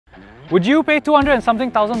Would you pay $200 and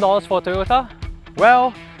something thousand for a Toyota?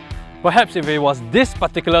 Well, perhaps if it was this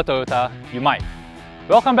particular Toyota, you might.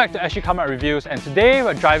 Welcome back to sgCarMart Reviews, and today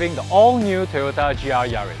we're driving the all-new Toyota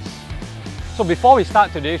GR Yaris. So before we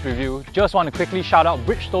start today's review, just want to quickly shout out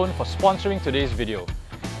Bridgestone for sponsoring today's video.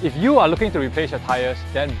 If you are looking to replace your tyres,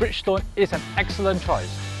 then Bridgestone is an excellent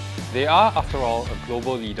choice. They are, after all, a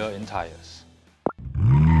global leader in tyres.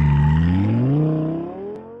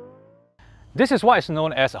 This is what is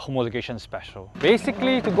known as a homologation special.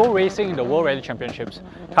 Basically, to go racing in the World Rally Championships,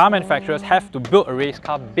 car manufacturers have to build a race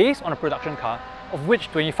car based on a production car, of which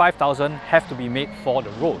 25,000 have to be made for the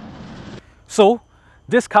road. So,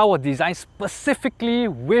 this car was designed specifically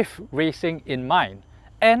with racing in mind,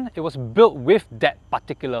 and it was built with that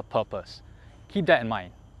particular purpose. Keep that in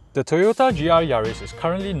mind. The Toyota GR Yaris is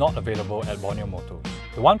currently not available at Borneo Motors.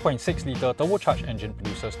 The 1.6-litre turbocharged engine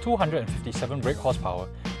produces 257 brake horsepower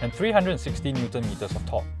and 360 Nm of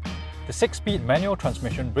torque. The 6-speed manual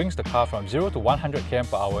transmission brings the car from 0 to 100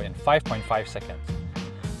 km/h in 5.5 seconds.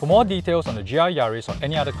 For more details on the GR Yaris or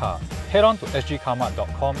any other car, head on to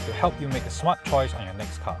sgCarMart.com to help you make a smart choice on your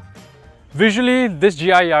next car. Visually, this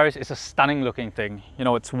GR Yaris is a stunning looking thing. You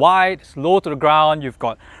know, it's wide, it's low to the ground, you've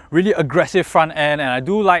got really aggressive front end, and I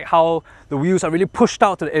do like how the wheels are really pushed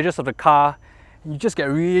out to the edges of the car. You just get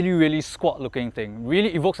really squat looking thing.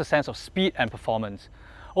 Really evokes a sense of speed and performance.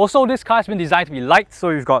 Also, this car has been designed to be light, so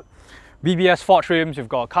you've got BBS Ford trims, you've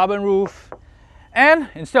got carbon roof, and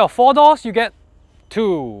instead of 4 doors, you get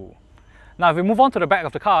 2. Now, if we move on to the back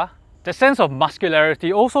of the car, the sense of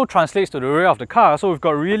muscularity also translates to the rear of the car. So we've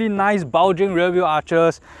got really nice bulging rear wheel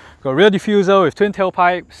arches, we've got rear diffuser with twin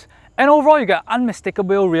tailpipes, and overall you get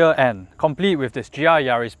unmistakable rear end, complete with this GR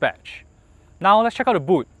Yaris badge. Now let's check out the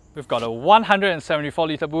boot. We've got a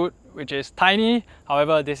 174-litre boot, which is tiny.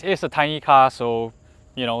 However, this is a tiny car, so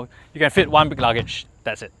you know, you can fit one big luggage,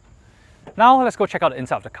 that's it. Now let's go check out the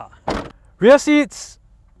inside of the car. Rear seats,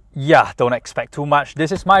 yeah, don't expect too much.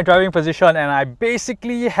 This is my driving position and I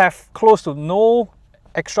basically have close to no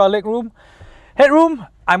extra leg room. Headroom,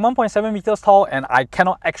 I'm 1.7 meters tall and I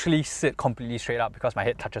cannot actually sit completely straight up because my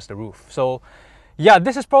head touches the roof. So yeah,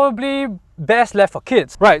 this is probably best left for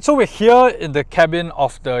kids. Right, so we're here in the cabin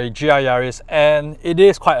of the GR Yaris and it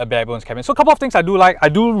is quite a bare bones cabin. So a couple of things I do like. I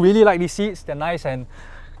do really like these seats. They're nice and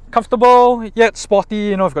comfortable yet sporty.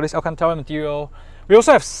 You know, we've got this Alcantara material. We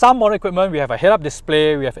also have some modern equipment. We have a head-up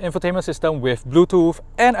display, we have an infotainment system with Bluetooth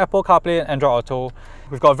and Apple CarPlay and Android Auto.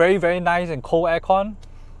 We've got very nice and cold aircon.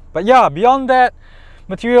 But yeah, beyond that,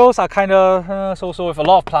 materials are kind of so-so with a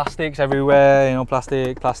lot of plastics everywhere, you know,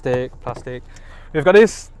 plastic. We've got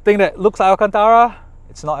this thing that looks like Alcantara.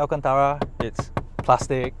 It's not Alcantara, it's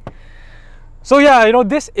plastic. So yeah, you know,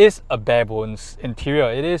 this is a bare bones interior.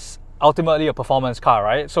 It is ultimately a performance car,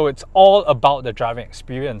 right? So it's all about the driving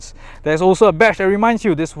experience. There's also a badge that reminds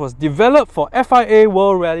you this was developed for FIA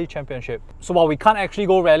World Rally Championship. So while we can't actually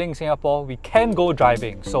go rallying in Singapore, we can go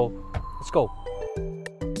driving. So let's go.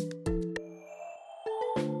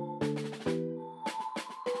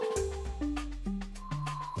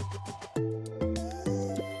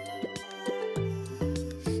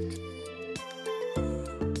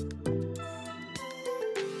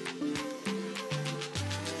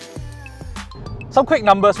 Some quick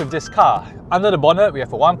numbers with this car. Under the bonnet, we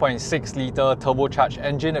have a 1.6-litre turbocharged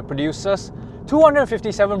engine that produces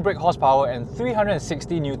 257 brake horsepower and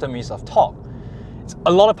 360 Nm of torque. It's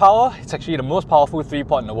a lot of power. It's actually the most powerful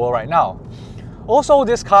 3-pot in the world right now. Also,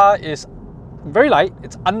 this car is very light.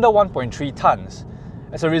 It's under 1.3 tons.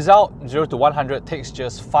 As a result, 0 to 100 takes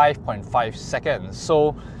just 5.5 seconds.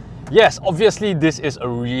 So yes, obviously this is a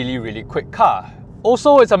really quick car.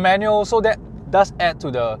 Also, it's a manual, so that does add to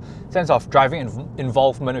the sense of driving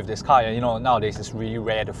involvement with this car. You know, nowadays it's really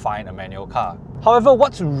rare to find a manual car. However,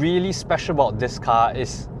 what's really special about this car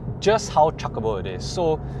is just how chuckable it is.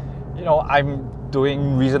 So, you know, I'm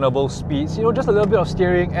doing reasonable speeds, you know, just a little bit of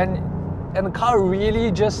steering and the car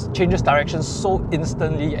really just changes direction so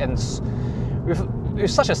instantly and with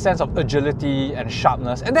such a sense of agility and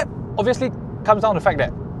sharpness. And that obviously comes down to the fact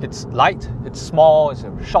that it's light, it's small, it's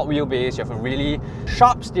a short wheelbase, you have a really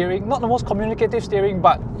sharp steering, not the most communicative steering,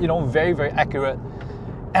 but you know, very accurate.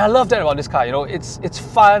 And I love that about this car. You know, it's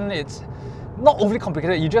fun, it's not overly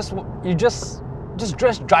complicated. You just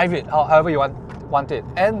drive it however you want it.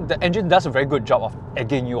 And the engine does a very good job of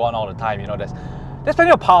egging you on all the time. You know, there's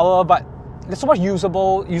plenty of power, but there's so much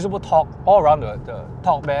usable torque all around the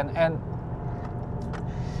torque band, and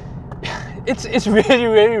it's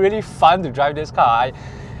really fun to drive this car.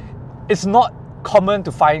 It's not common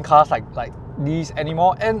to find cars like these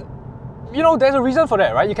anymore, and you know, there's a reason for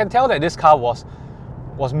that, right? You can tell that this car was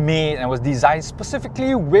was made and was designed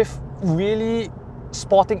specifically with really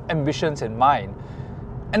sporting ambitions in mind.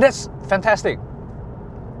 And that's fantastic.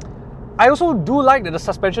 I also do like that the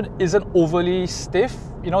suspension isn't overly stiff.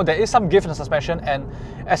 You know, there is some give in the suspension, and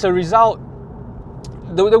as a result,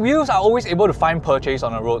 the wheels are always able to find purchase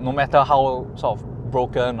on the road, no matter how sort of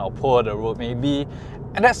broken or poor the road may be,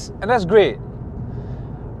 and that's great.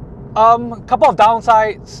 Couple of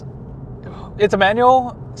downsides. It's a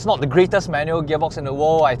manual. It's not the greatest manual gearbox in the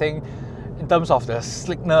world. I think in terms of the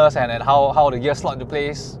slickness and how the gears slot into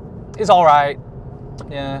place, it's alright.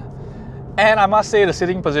 Yeah. And I must say the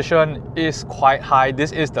sitting position is quite high.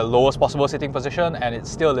 This is the lowest possible sitting position, and it's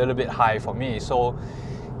still a little bit high for me. So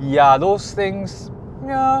yeah, those things,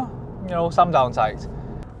 yeah, you know, some downsides.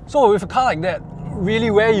 So with a car like that, really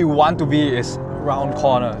where you want to be is around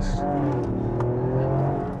corners.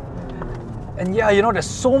 And yeah, you know, there's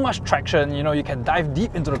so much traction. You know, you can dive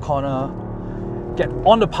deep into the corner, get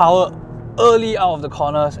on the power early out of the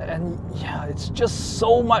corners, and yeah, it's just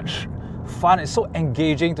so much fun. It's so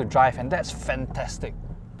engaging to drive, and that's fantastic.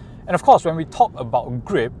 And of course, when we talk about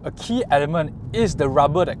grip, a key element is the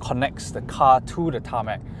rubber that connects the car to the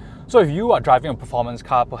tarmac. So if you are driving a performance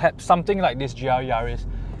car, perhaps something like this GR Yaris,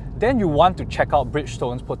 then you want to check out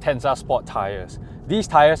Bridgestone's Potenza Sport tyres. These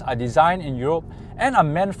tyres are designed in Europe and are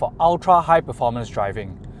meant for ultra high performance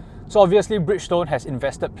driving. So obviously Bridgestone has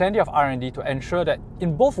invested plenty of R&D to ensure that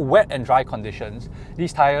in both wet and dry conditions,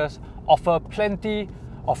 these tyres offer plenty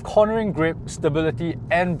of cornering grip, stability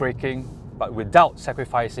and braking, but without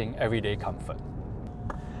sacrificing everyday comfort.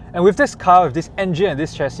 And with this car, with this engine and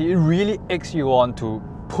this chassis, it really eggs you on to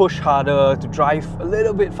push harder, to drive a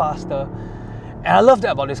little bit faster. And I love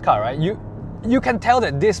that about this car, right? You can tell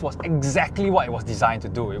that this was exactly what it was designed to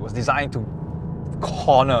do. It was designed to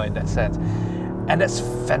corner in that sense. And that's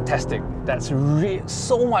fantastic. That's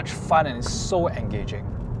so much fun, and it's so engaging.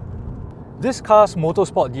 This car's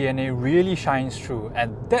motorsport DNA really shines through,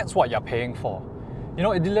 and that's what you're paying for. You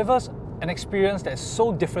know, it delivers an experience that's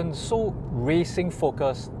so different, so racing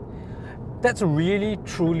focused. That's a really,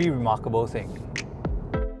 truly remarkable thing.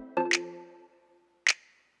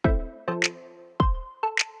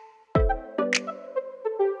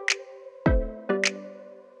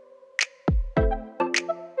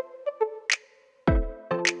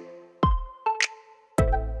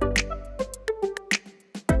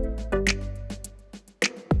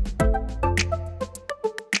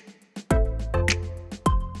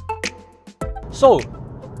 So,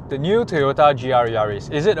 the new Toyota GR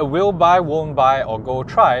Yaris, is it a will buy, won't buy, or go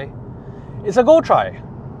try? It's a go try.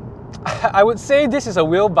 I would say this is a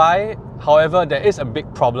will buy, however there is a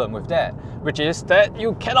big problem with that, which is that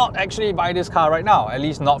you cannot actually buy this car right now, at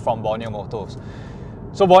least not from Borneo Motors.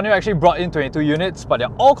 So Borneo actually brought in 22 units, but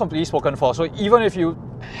they're all completely spoken for, so even if you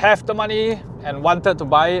have the money and wanted to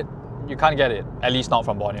buy it, you can't get it, at least not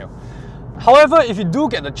from Borneo. However, if you do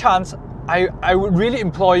get the chance, I would really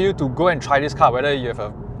implore you to go and try this car, whether you have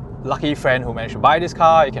a lucky friend who managed to buy this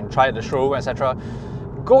car, you can try it at the showroom, etc.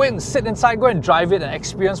 Go in, sit inside, go and drive it and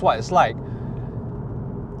experience what it's like.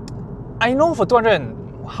 I know for 200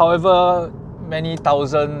 and however many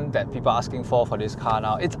thousand that people are asking for this car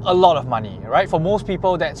now, it's a lot of money, right? For most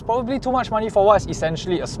people, that's probably too much money for what's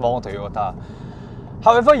essentially a small Toyota.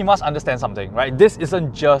 However, you must understand something, right? This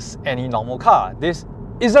isn't just any normal car. This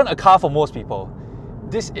isn't a car for most people.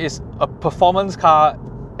 This is a performance car,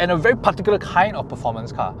 and a very particular kind of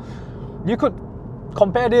performance car. You could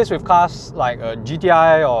compare this with cars like a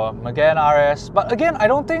GTI or Megane RS, but again, I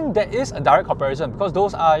don't think there is a direct comparison, because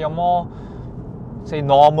those are your more, say,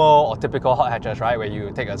 normal or typical hot hatches, right? Where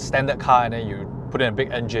you take a standard car and then you put in a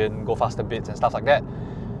big engine, go faster bits and stuff like that.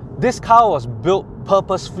 This car was built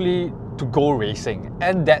purposefully to go racing,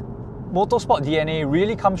 and that motorsport DNA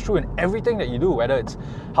really comes through in everything that you do, whether it's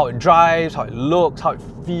how it drives, how it looks, how it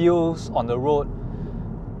feels on the road.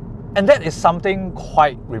 And that is something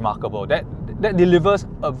quite remarkable. That delivers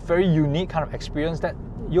a very unique kind of experience that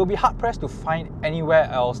you'll be hard-pressed to find anywhere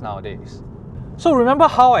else nowadays. So remember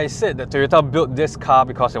how I said that Toyota built this car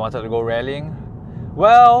because they wanted to go rallying?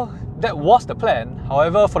 Well, that was the plan.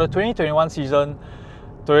 However, for the 2021 season,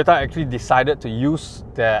 Toyota actually decided to use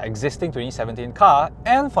their existing 2017 car,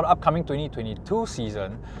 and for the upcoming 2022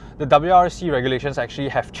 season, the WRC regulations actually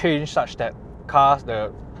have changed such that cars,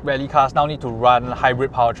 the rally cars, now need to run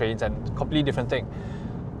hybrid powertrains and completely different thing.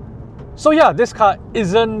 So yeah, this car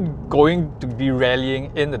isn't going to be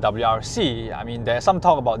rallying in the WRC. I mean, there's some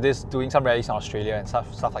talk about this doing some rallies in Australia and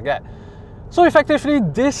stuff like that. So effectively,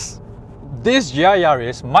 this GR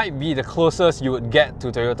Yaris might be the closest you would get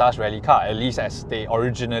to Toyota's rally car, at least as they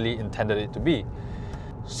originally intended it to be.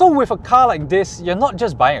 So with a car like this, you're not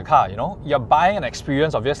just buying a car, you know, you're buying an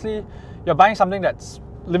experience, obviously. You're buying something that's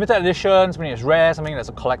limited edition, something that's rare, something that's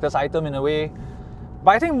a collector's item in a way.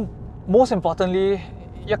 But I think most importantly,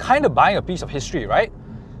 you're kind of buying a piece of history, right?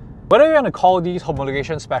 Whether you want to call these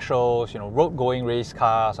homologation specials, you know, road-going race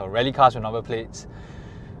cars or rally cars with number plates,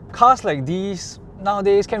 cars like these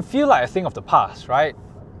nowadays can feel like a thing of the past, right?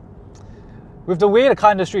 With the way the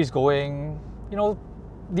car industry is going, you know,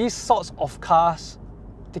 these sorts of cars,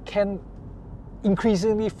 they can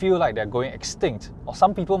increasingly feel like they're going extinct, or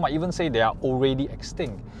some people might even say they are already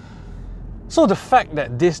extinct. So the fact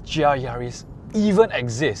that this GR Yaris even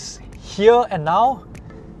exists here and now,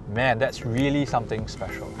 man, that's really something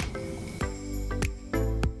special.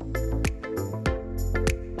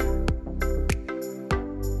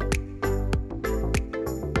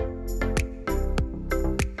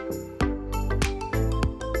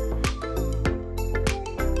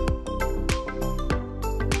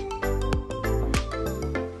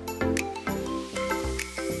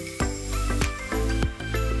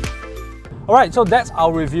 Alright, so that's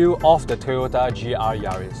our review of the Toyota GR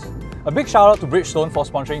Yaris. A big shout out to Bridgestone for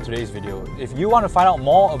sponsoring today's video. If you want to find out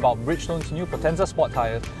more about Bridgestone's new Potenza Sport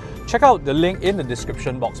tyres, check out the link in the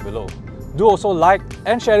description box below. Do also like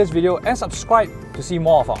and share this video and subscribe to see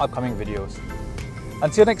more of our upcoming videos.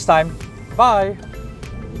 Until next time, bye!